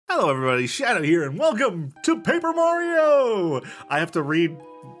Hello everybody, Shadow here, and welcome to Paper Mario! I have to read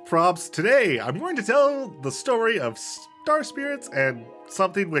prompts today. I'm going to tell the story of Star Spirits and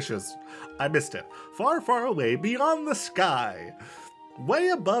something wishes. I missed it. Far, far away beyond the sky, way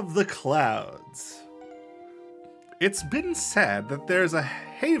above the clouds. It's been said that there's a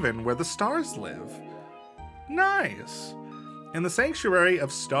haven where the stars live. Nice. In the sanctuary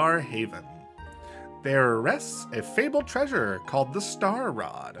of Star Haven, there rests a fabled treasure called the Star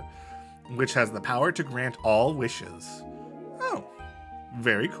Rod, which has the power to grant all wishes. Oh,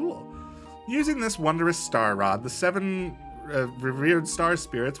 very cool. Using this wondrous Star Rod, the seven revered star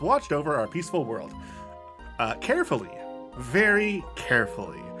spirits watched over our peaceful world. Carefully, very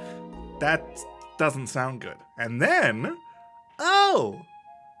carefully. That doesn't sound good. And then, oh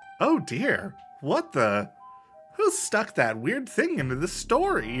dear, what the? Who stuck that weird thing into the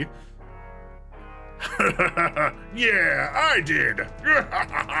story? Yeah, I did.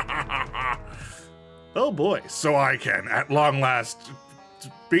 Oh boy, so I can, at long last,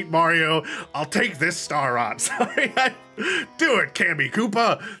 beat Mario. I'll take this Star Rod. Sorry, do it, Kammy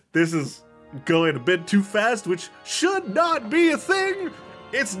Koopa. This is going a bit too fast, which should not be a thing.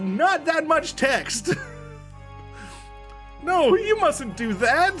 It's not that much text. No, you mustn't do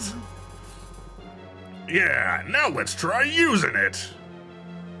that. Yeah, now let's try using it.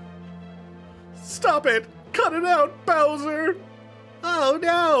 Stop it! Cut it out, Bowser! Oh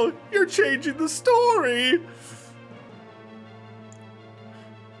no! You're changing the story!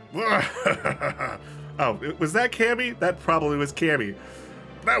 Oh, was that Kammy? That probably was Kammy.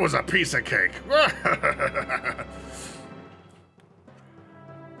 That was a piece of cake.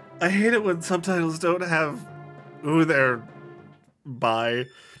 I hate it when subtitles don't have who they're by.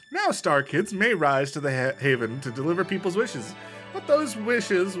 Now Star Kids may rise to the haven to deliver people's wishes. But those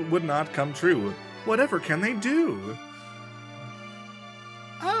wishes would not come true. Whatever can they do?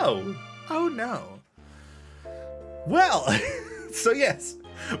 Oh no. Well, so yes,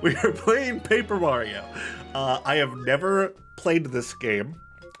 we are playing Paper Mario. I have never played this game.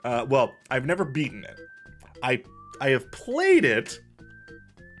 Well, I've never beaten it. I have played it.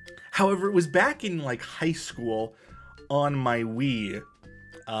 However, it was back in like high school on my Wii.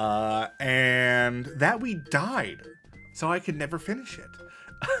 And that Wii died. So I could never finish it.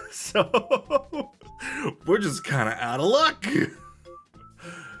 So we're just kind of out of luck.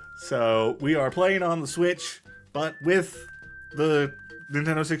 So we are playing on the Switch, but with the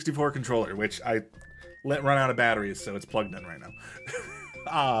Nintendo 64 controller, which I let run out of batteries, so it's plugged in right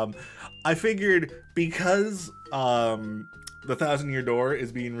now. I figured because the 1000-Year Door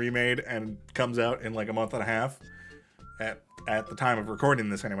is being remade and comes out in like a month and a half, at the time of recording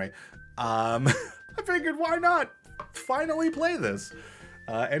this anyway, I figured why not finally play this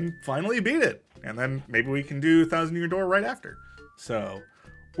and finally beat it, and then maybe we can do 1000-Year Door right after. So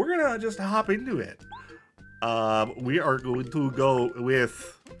we're gonna just hop into it. We are going to go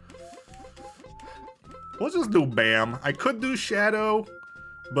with, let's just do Bam. I could do Shadow,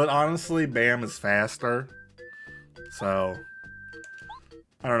 but honestly Bam is faster, so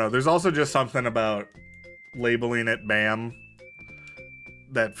I don't know. There's also just something about labeling it Bam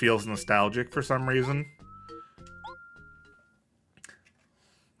that feels nostalgic for some reason.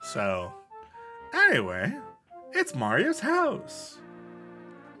 So, anyway, it's Mario's house.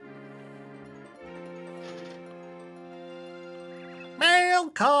 Mail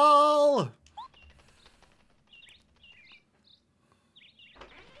call!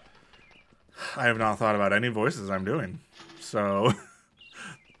 I have not thought about any voices I'm doing, so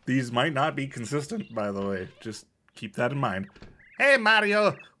these might not be consistent, by the way. Just keep that in mind. Hey,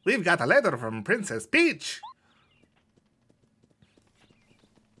 Mario, we've got a letter from Princess Peach.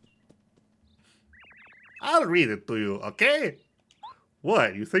 I'll read it to you, okay?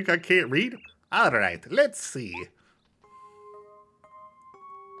 What, you think I can't read? Alright, let's see.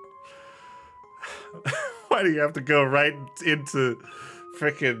 Why do you have to go right into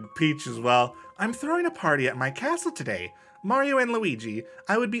frickin' Peach as well? I'm throwing a party at my castle today. Mario and Luigi,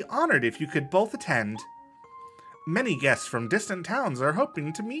 I would be honored if you could both attend. Many guests from distant towns are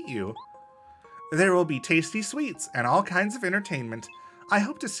hoping to meet you. There will be tasty sweets and all kinds of entertainment. I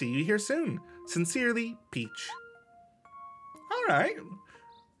hope to see you here soon. Sincerely, Peach. Alright.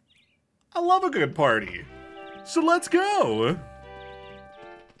 I love a good party. So let's go.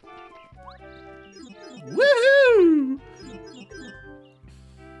 Woohoo!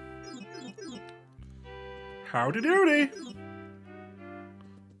 Howdy doody.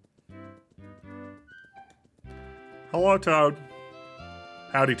 Hello, Toad.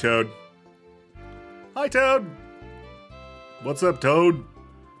 Howdy, Toad. Hi, Toad. What's up, Toad?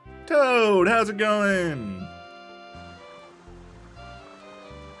 Toad, how's it going?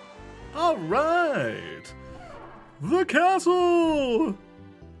 All right. The castle!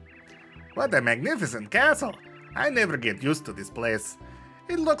 What a magnificent castle. I never get used to this place.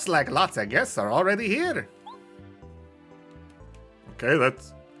 It looks like lots of guests are already here. Okay,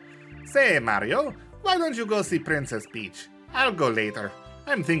 that's... Say, Mario, why don't you go see Princess Peach? I'll go later.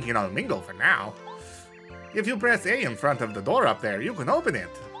 I'm thinking I'll mingle for now. If you press A in front of the door up there, you can open it.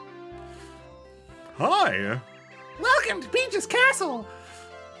 Hi. Welcome to Peach's castle.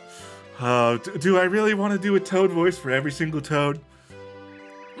 Do I really want to do a Toad voice for every single Toad?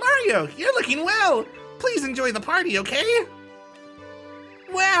 Mario, you're looking well. Please enjoy the party, okay?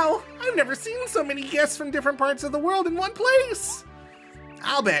 Wow, I've never seen so many guests from different parts of the world in one place.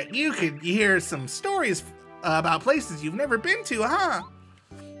 I'll bet you could hear some stories about places you've never been to, huh?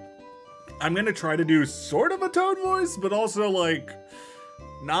 I'm gonna try to do sort of a Toad voice, but also like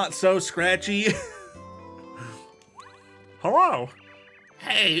not so scratchy. Hello.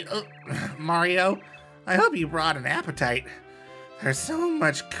 Hey, Mario, I hope you brought an appetite. There's so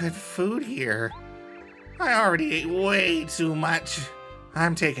much good food here. I already ate way too much.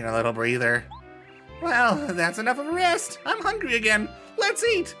 I'm taking a little breather. Well, that's enough of a rest. I'm hungry again. Let's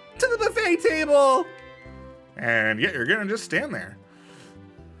eat! To the buffet table! And yet you're gonna just stand there.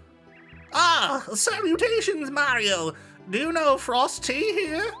 Ah, salutations, Mario. Do you know Frosty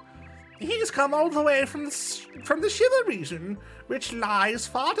here? He's come all the way from the Shiver region, which lies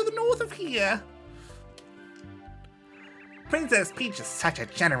far to the north of here. Princess Peach is such a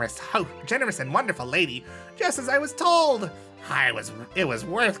generous and wonderful lady, just as I was told. It was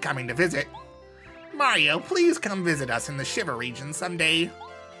worth coming to visit. Mario, please come visit us in the Shiver region someday.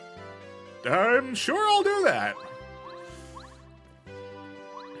 I'm sure I'll do that.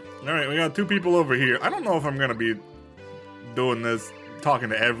 Alright, we got two people over here. I don't know if I'm gonna be doing this, talking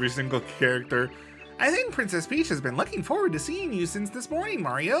to every single character. I think Princess Peach has been looking forward to seeing you since this morning,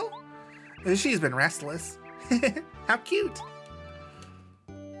 Mario. She's been restless. How cute.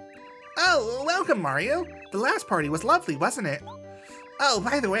 Oh, welcome, Mario. The last party was lovely, wasn't it? Oh,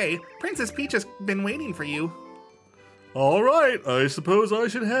 by the way, Princess Peach has been waiting for you. All right, I suppose I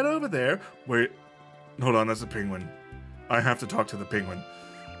should head over there. Wait, hold on, that's a penguin. I have to talk to the penguin.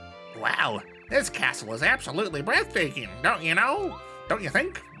 Wow, this castle is absolutely breathtaking, don't you know? Don't you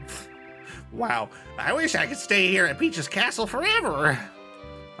think? Wow, I wish I could stay here at Peach's castle forever.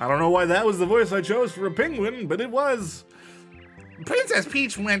 I don't know why that was the voice I chose for a penguin, but it was. Princess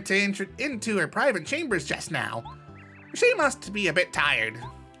Peach went into her private chambers just now. She must be a bit tired.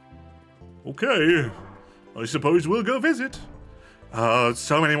 Okay, I suppose we'll go visit.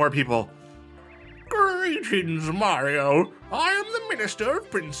 So many more people. Greetings, Mario. I am the Minister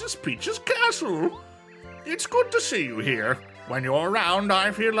of Princess Peach's castle. It's good to see you here. When you're around,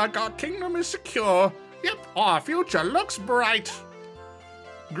 I feel like our kingdom is secure. Yep, our future looks bright.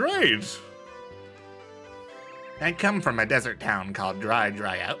 Great. I come from a desert town called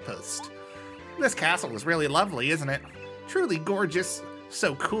Dry Outpost. This castle is really lovely, isn't it? Truly gorgeous,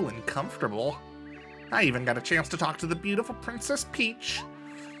 so cool and comfortable. I even got a chance to talk to the beautiful Princess Peach.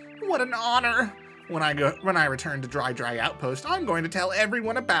 What an honor! When I return to Dry Outpost, I'm going to tell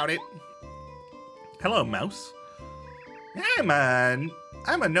everyone about it. Hello, mouse. I'm a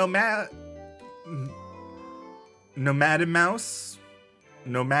nomad mouse.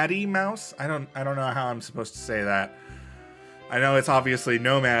 Nomady mouse? I don't know how I'm supposed to say that. I know it's obviously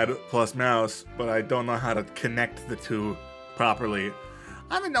nomad plus mouse, but I don't know how to connect the two properly.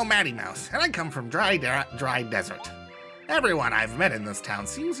 I'm a nomady mouse, and I come from dry desert. Everyone I've met in this town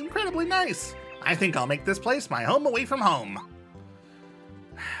seems incredibly nice. I think I'll make this place my home away from home.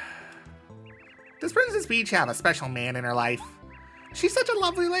 Does Princess Peach have a special man in her life? She's such a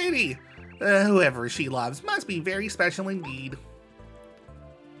lovely lady. Whoever she loves must be very special indeed.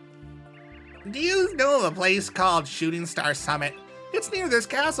 Do you know of a place called Shooting Star Summit? It's near this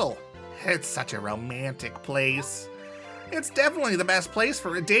castle. It's such a romantic place. It's definitely the best place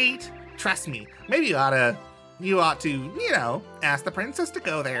for a date. Trust me, maybe you ought to, you know, ask the princess to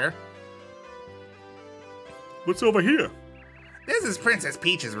go there. What's over here? This is Princess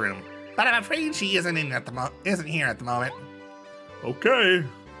Peach's room, but I'm afraid she isn't here at the moment. Okay,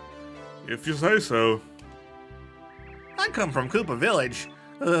 if you say so. I come from Koopa Village,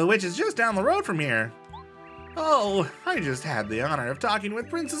 which is just down the road from here. Oh, I just had the honor of talking with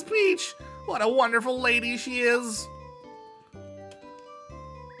Princess Peach. What a wonderful lady she is.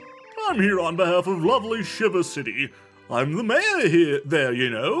 I'm here on behalf of lovely Shiver City. I'm the mayor there, you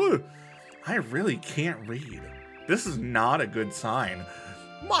know. I really can't read. This is not a good sign.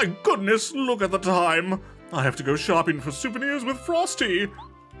 My goodness, look at the time. I have to go shopping for souvenirs with Frosty.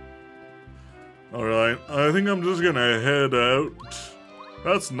 Alright, I think I'm just gonna head out.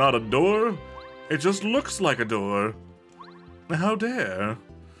 That's not a door. It just looks like a door. How dare.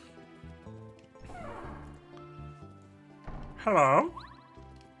 Hello?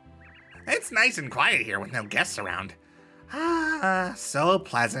 It's nice and quiet here with no guests around. Ah, so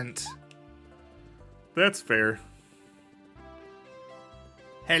pleasant. That's fair.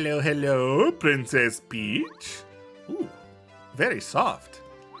 Hello, hello, Princess Peach. Ooh, very soft.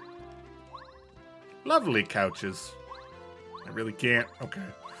 Lovely couches. I really can't. Okay.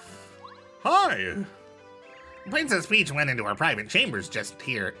 Hi. Princess Peach went into her private chambers just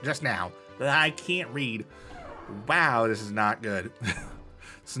now. I can't read. Wow, this is not good.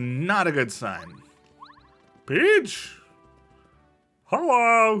 It's not a good sign. Peach?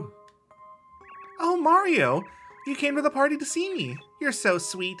 Hello. Oh, Mario, you came to the party to see me. You're so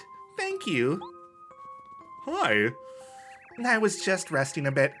sweet. Thank you. Hi. I was just resting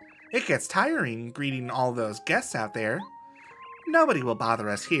a bit. It gets tiring greeting all those guests out there. Nobody will bother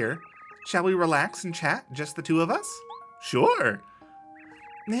us here. Shall we relax and chat, just the two of us? Sure.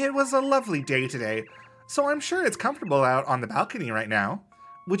 It was a lovely day today, so I'm sure it's comfortable out on the balcony right now.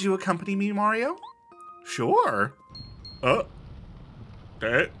 Would you accompany me, Mario? Sure.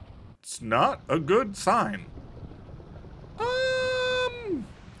 That's not a good sign.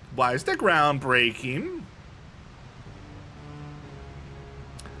 Why is the ground breaking?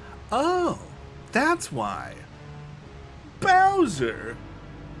 Oh, that's why. Bowser!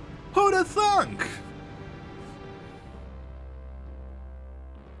 Who'da thunk?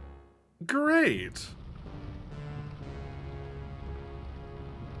 Great.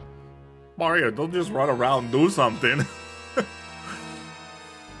 Mario, don't just run around and do something.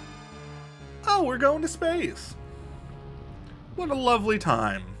 Oh, we're going to space. What a lovely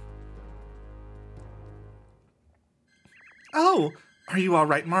time. Oh, are you all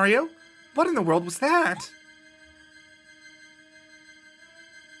right, Mario? What in the world was that?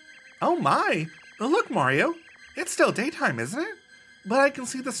 Oh my! Look, Mario. It's still daytime, isn't it? But I can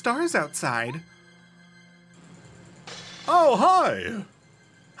see the stars outside. Oh, hi!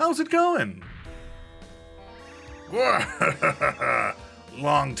 How's it going?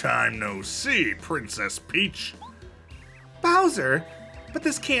 Long time no see, Princess Peach. Bowser! But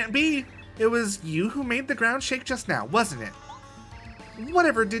this can't be. It was you who made the ground shake just now, wasn't it?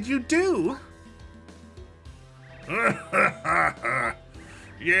 Whatever did you do?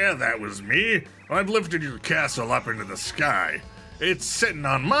 Yeah, that was me. I've lifted your castle up into the sky. It's sitting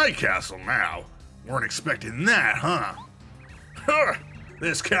on my castle now. Weren't expecting that, huh?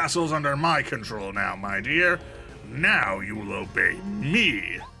 This castle's under my control now, my dear. Now you will obey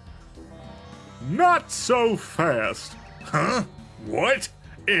me. Not so fast. Huh? What?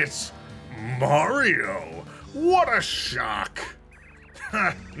 It's Mario. What a shock.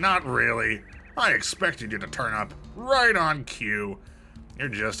 Not really. I expected you to turn up right on cue. You're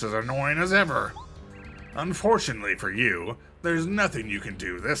just as annoying as ever. Unfortunately for you, there's nothing you can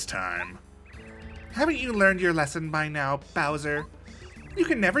do this time. Haven't you learned your lesson by now, Bowser? You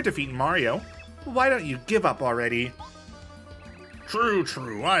can never defeat Mario. Why don't you give up already? True,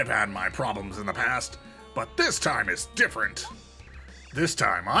 I've had my problems in the past, but this time is different. This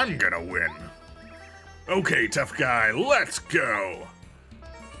time I'm gonna win. Okay, tough guy, let's go.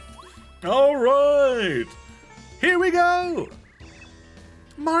 All right. Here we go.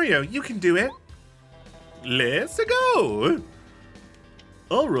 Mario, you can do it. Let's go.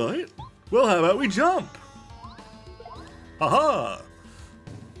 All right. Well, how about we jump? Haha.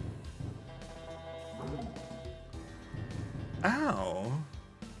 Ow.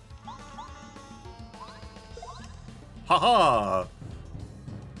 Haha.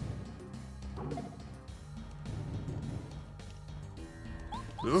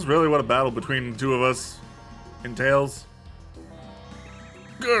 Is this really what a battle between the two of us entails?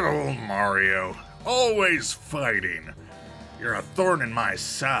 Good old Mario. Always fighting. You're a thorn in my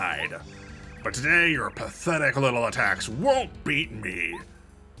side. But today your pathetic little attacks won't beat me.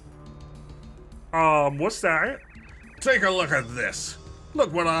 What's that? Take a look at this.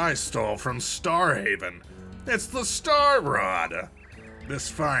 Look what I stole from Starhaven. It's the Star Rod. This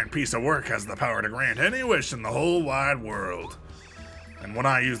fine piece of work has the power to grant any wish in the whole wide world. And when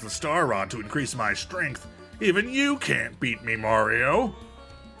I use the Star Rod to increase my strength, even you can't beat me, Mario.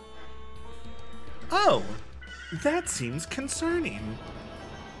 Oh, that seems concerning.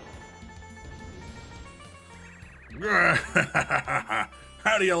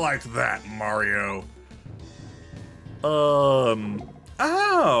 How do you like that, Mario? Oh.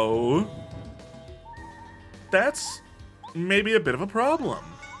 That's maybe a bit of a problem.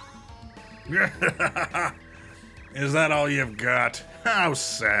 Is that all you've got? How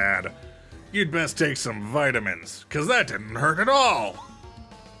sad. You'd best take some vitamins, 'cause that didn't hurt at all.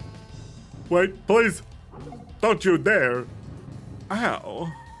 Wait, please. Don't you dare. Ow.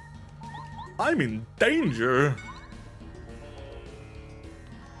 I'm in danger.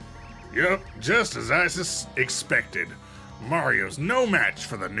 Yup, just as I expected. Mario's no match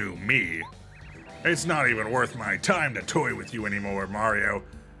for the new me. It's not even worth my time to toy with you anymore, Mario.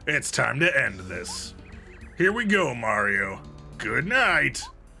 It's time to end this. Here we go, Mario. Good night.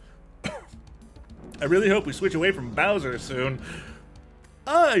 I really hope we switch away from Bowser soon.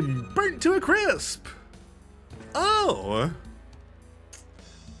 I'm burnt to a crisp. Oh.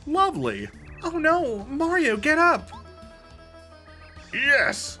 Lovely. Oh no, Mario, get up!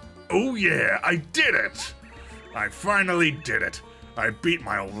 Yes! Oh yeah, I did it! I finally did it. I beat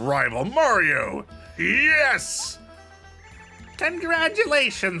my old rival Mario. Yes!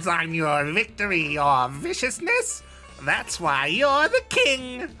 Congratulations on your victory or viciousness. That's why you're the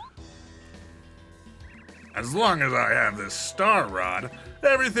king. As long as I have this star rod,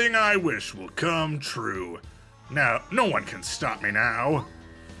 everything I wish will come true. Now, no one can stop me now.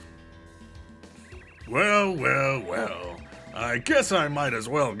 Well, well, well. I guess I might as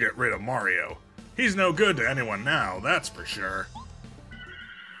well get rid of Mario. He's no good to anyone now, that's for sure.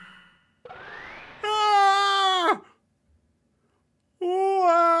 Ah!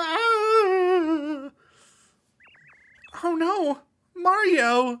 Oh no,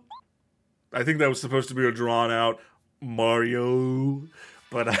 Mario! I think that was supposed to be a drawn out Mario,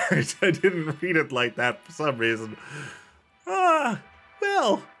 but I didn't read it like that for some reason.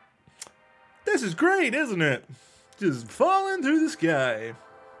 Well, this is great, isn't it? Just falling through the sky.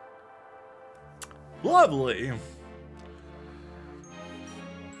 Lovely.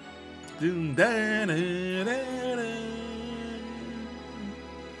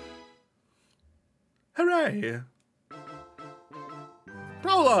 Hooray!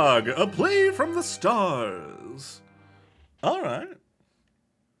 Prologue, a play from the stars. All right.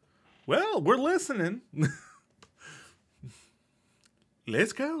 Well, we're listening.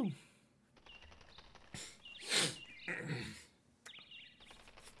 Let's go.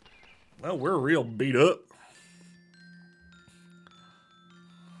 Well, we're real beat up.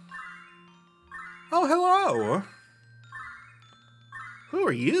 Oh, hello. Who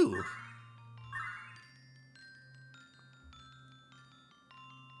are you?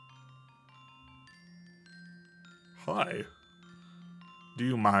 Hi. Do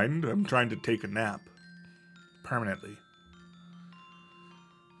you mind? I'm trying to take a nap. Permanently.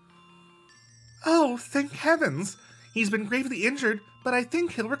 Oh, thank heavens. He's been gravely injured, but I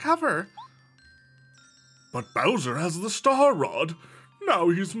think he'll recover. But Bowser has the Star Rod. Now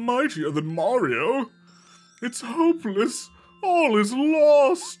he's mightier than Mario. It's hopeless. All is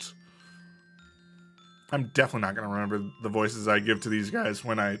lost. I'm definitely not going to remember the voices I give to these guys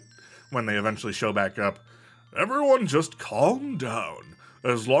when they eventually show back up. Everyone just calm down.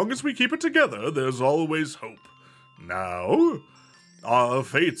 As long as we keep it together, there's always hope. Now, our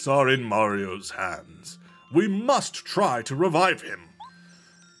fates are in Mario's hands. We must try to revive him.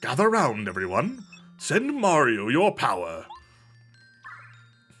 Gather round, everyone. Send Mario your power.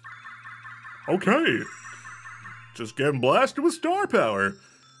 Okay. Just getting blasted with star power.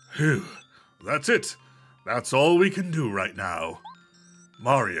 Phew. That's it. That's all we can do right now.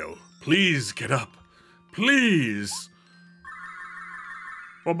 Mario, please get up. Please.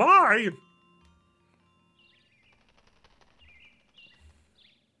 Bye-bye.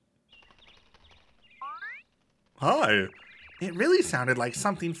 Hi. It really sounded like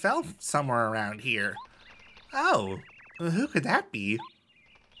something fell somewhere around here. Oh, who could that be?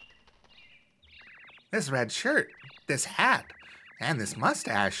 This red shirt, this hat, and this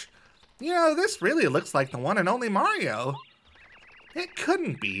mustache. You know, this really looks like the one and only Mario. It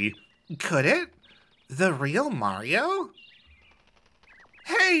couldn't be, could it? The real Mario?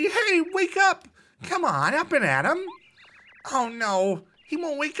 Hey, wake up! Come on, up and at him! Oh no, he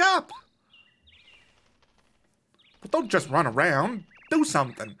won't wake up! But don't just run around. Do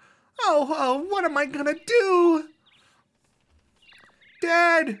something. Oh, what am I gonna do?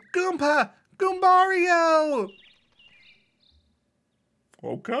 Dad! Goomba! Goombario!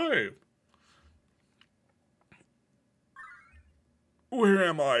 Okay. Where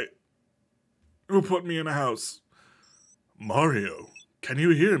am I? Who put me in a house? Mario. Can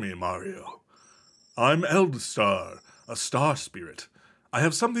you hear me, Mario? I'm Eldstar, a star spirit. I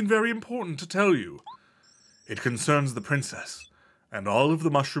have something very important to tell you. It concerns the princess and all of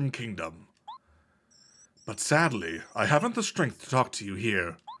the Mushroom Kingdom. But sadly, I haven't the strength to talk to you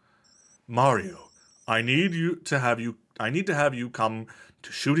here. Mario, I need to have you come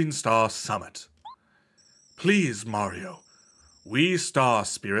to Shooting Star Summit. Please, Mario. We star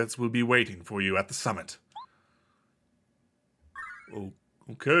spirits will be waiting for you at the summit. Oh,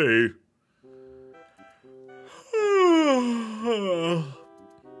 okay.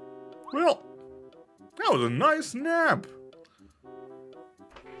 Well, that was a nice nap.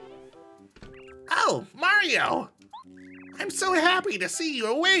 Oh, Mario! I'm so happy to see you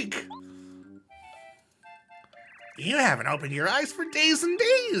awake. You haven't opened your eyes for days and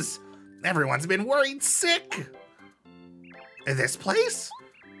days. Everyone's been worried sick. This place?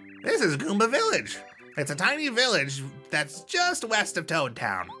 This is Goomba Village. It's a tiny village that's just west of Toad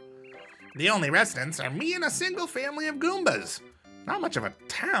Town. The only residents are me and a single family of Goombas. Not much of a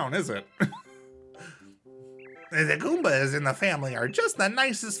town, is it? The Goombas in the family are just the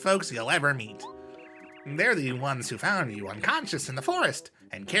nicest folks you'll ever meet. They're the ones who found you unconscious in the forest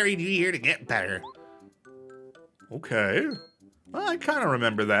and carried you here to get better. Okay. Well, I kind of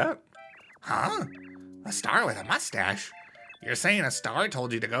remember that. Huh? A star with a mustache? You're saying a star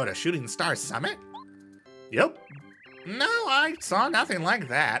told you to go to Shooting Star Summit? Yep. No, I saw nothing like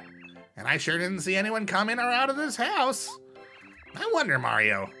that. And I sure didn't see anyone come in or out of this house. I wonder,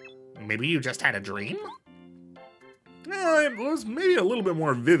 Mario, maybe you just had a dream? Yeah, it was maybe a little bit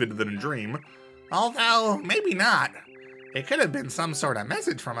more vivid than a dream. Although, maybe not. It could have been some sort of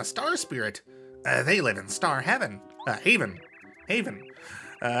message from a star spirit. They live in Star Heaven. Haven.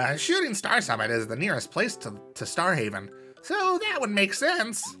 Shooting Star Summit is the nearest place to Star Haven, so that would make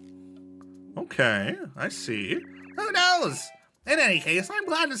sense. Okay, I see. Who knows? In any case, I'm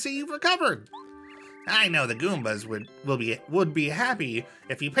glad to see you've recovered. I know the Goombas would be happy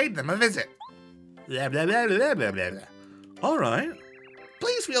if you paid them a visit. Blah, blah, blah, blah, blah, blah. All right.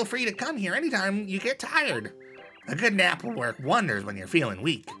 Please feel free to come here anytime you get tired. A good nap will work wonders when you're feeling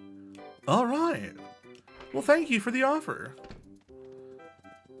weak. All right. Well, thank you for the offer.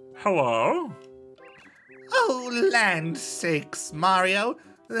 Hello? Oh, land sakes, Mario.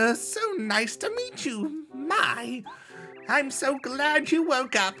 So nice to meet you. My, I'm so glad you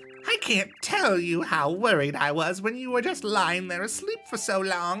woke up. I can't tell you how worried I was when you were just lying there asleep for so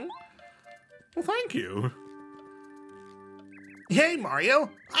long. Well, thank you. Hey,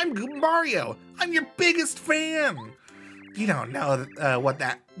 Mario. I'm Goombario. I'm your biggest fan. You don't know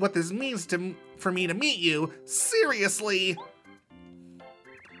what this means for me to meet you. Seriously.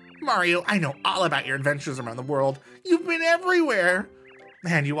 Mario, I know all about your adventures around the world. You've been everywhere.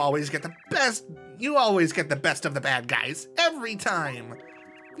 And you always get the best of the bad guys every time.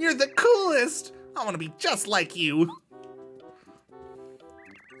 You're the coolest. I want to be just like you.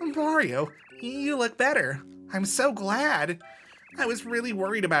 Mario, you look better. I'm so glad. I was really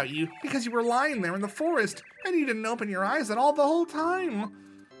worried about you because you were lying there in the forest and you didn't open your eyes at all the whole time.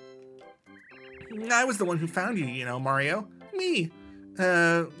 I was the one who found you, you know, Mario. Me.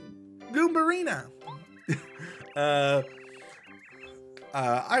 Goombarina.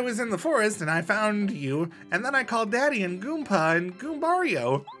 I was in the forest and I found you, and then I called Daddy and Goomba and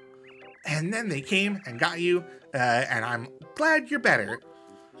Goombario. And then they came and got you, and I'm glad you're better.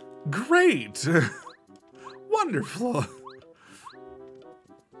 Great. Wonderful.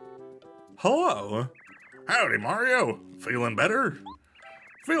 Hello. Howdy, Mario. Feeling better?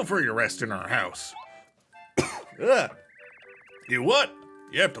 Feel free to rest in our house. You what?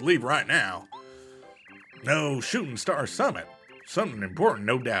 You have to leave right now. No Shooting Star Summit. Something important,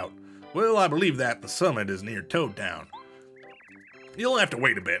 no doubt. Well, I believe that the summit is near Toad Town. You'll have to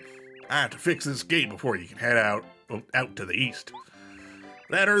wait a bit. I have to fix this gate before you can head out to the east.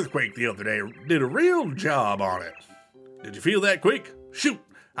 That earthquake the other day did a real job on it. Did you feel that quake? Shoot,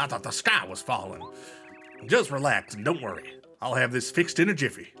 I thought the sky was falling. Just relax and don't worry. I'll have this fixed in a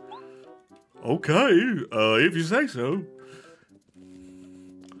jiffy. Okay, if you say so.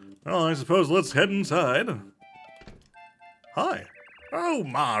 Well, I suppose let's head inside. Hi. Oh,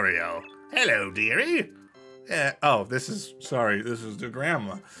 Mario. Hello, dearie. This is the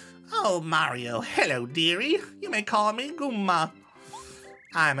grandma. Oh, Mario, hello, dearie. You may call me Goomba.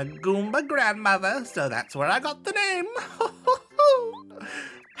 I'm a Goomba grandmother, so that's where I got the name.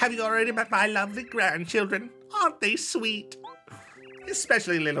 Have you already met my lovely grandchildren? Aren't they sweet?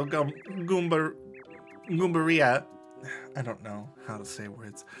 Especially little Goombaria. I don't know how to say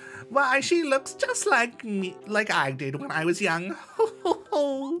words. Why, she looks just like me, like I did when I was young.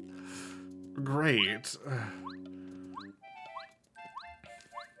 Great.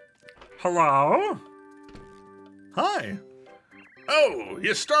 Hello? Hi. Oh,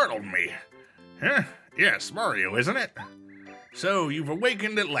 you startled me. Huh? Yes, Mario, isn't it? So you've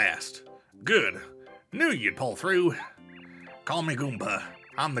awakened at last. Good. Knew you'd pull through. Call me Goomba.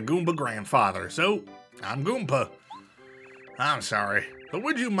 I'm the Goomba grandfather, so I'm Goomba. I'm sorry, but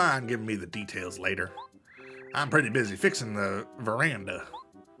would you mind giving me the details later? I'm pretty busy fixing the veranda.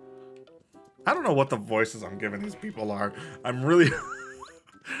 I don't know what the voices I'm giving these people are. I'm really...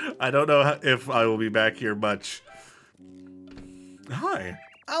 I don't know if I will be back here much. Hi.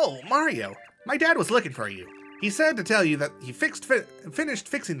 Oh, Mario, my dad was looking for you. He said to tell you that he finished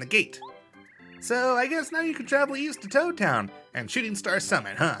fixing the gate. So I guess now you can travel east to Toad Town and Shooting Star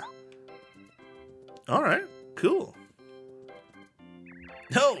Summit, huh? All right, cool.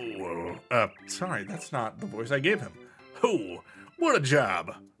 Oh, sorry, that's not the voice I gave him. Oh, what a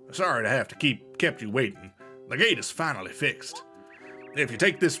job. Sorry to have to kept you waiting. The gate is finally fixed. If you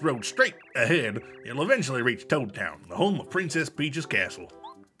take this road straight ahead, you'll eventually reach Toad Town, the home of Princess Peach's castle.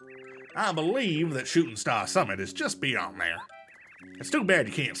 I believe that Shooting Star Summit is just beyond there. It's too bad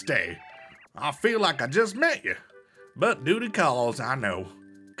you can't stay. I feel like I just met you. But duty calls, I know.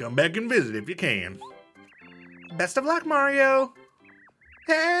 Come back and visit if you can. Best of luck, Mario.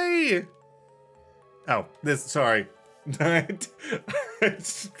 Hey! Oh, sorry. Okay,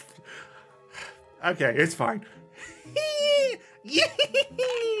 it's fine.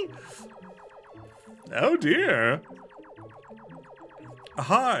 Oh dear.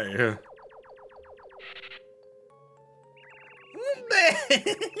 Hi.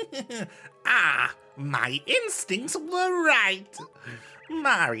 Ah, my instincts were right.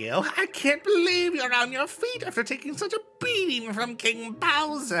 Mario, I can't believe you're on your feet after taking such a beating from King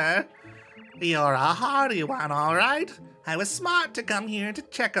Bowser. You're a hardy one, all right. I was smart to come here to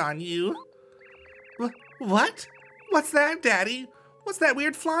check on you. What? What's that, Daddy? What's that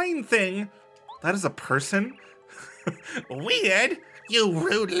weird flying thing? That is a person? Weird? You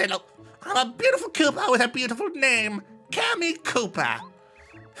rude little... I'm a beautiful Koopa with a beautiful name. Kammy Koopa.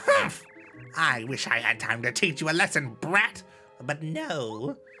 Humph. I wish I had time to teach you a lesson, brat. But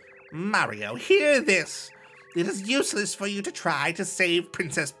no. Mario, hear this. It is useless for you to try to save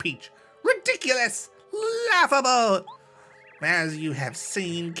Princess Peach. Ridiculous! Laughable! As you have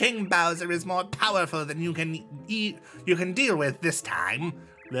seen, King Bowser is more powerful than you can deal with this time.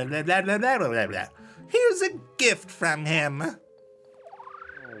 Blah, blah, blah, blah, blah, blah, blah. Here's a gift from him.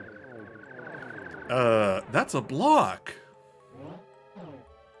 That's a block.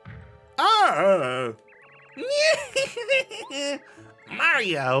 Ah!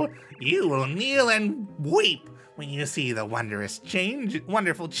 Mario, you will kneel and weep when you see the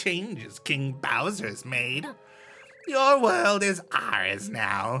wonderful changes King Bowser's made. Your world is ours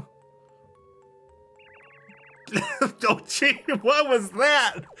now. Oh, gee, what was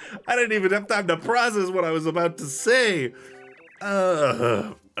that? I didn't even have time to process what I was about to say.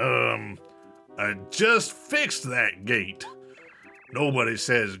 I just fixed that gate. Nobody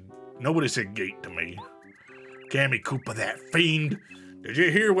said gate to me. Kammy Koopa, that fiend. Did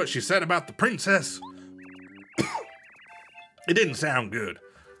you hear what she said about the princess? It didn't sound good.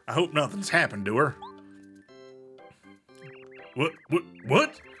 I hope nothing's happened to her.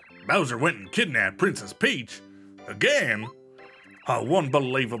 What? Bowser went and kidnapped Princess Peach? Again? Oh,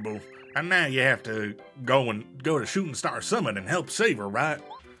 unbelievable. And now you have to go to Shooting Star Summit and help save her, right?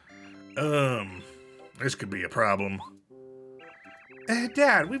 This could be a problem.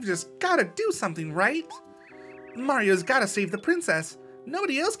 Dad, we've just gotta do something, right? Mario's gotta save the princess.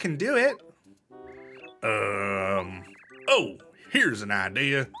 Nobody else can do it. Oh, here's an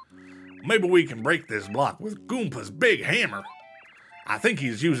idea. Maybe we can break this block with Goompa's big hammer. I think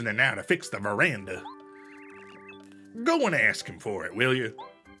he's using it now to fix the veranda. Go and ask him for it, will you?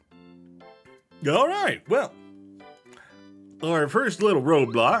 All right, well, our first little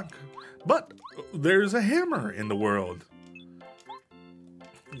roadblock, but there's a hammer in the world.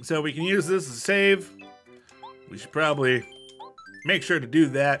 So we can use this as a save. We should probably make sure to do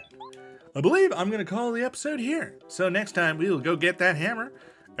that. I believe I'm going to call the episode here. So next time we will go get that hammer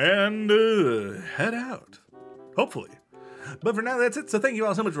and head out. Hopefully. But for now, that's it. So thank you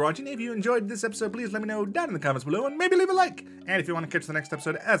all so much for watching. If you enjoyed this episode, please let me know down in the comments below and maybe leave a like. And if you want to catch the next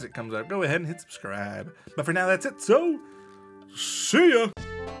episode as it comes out, go ahead and hit subscribe. But for now, that's it. So, see ya.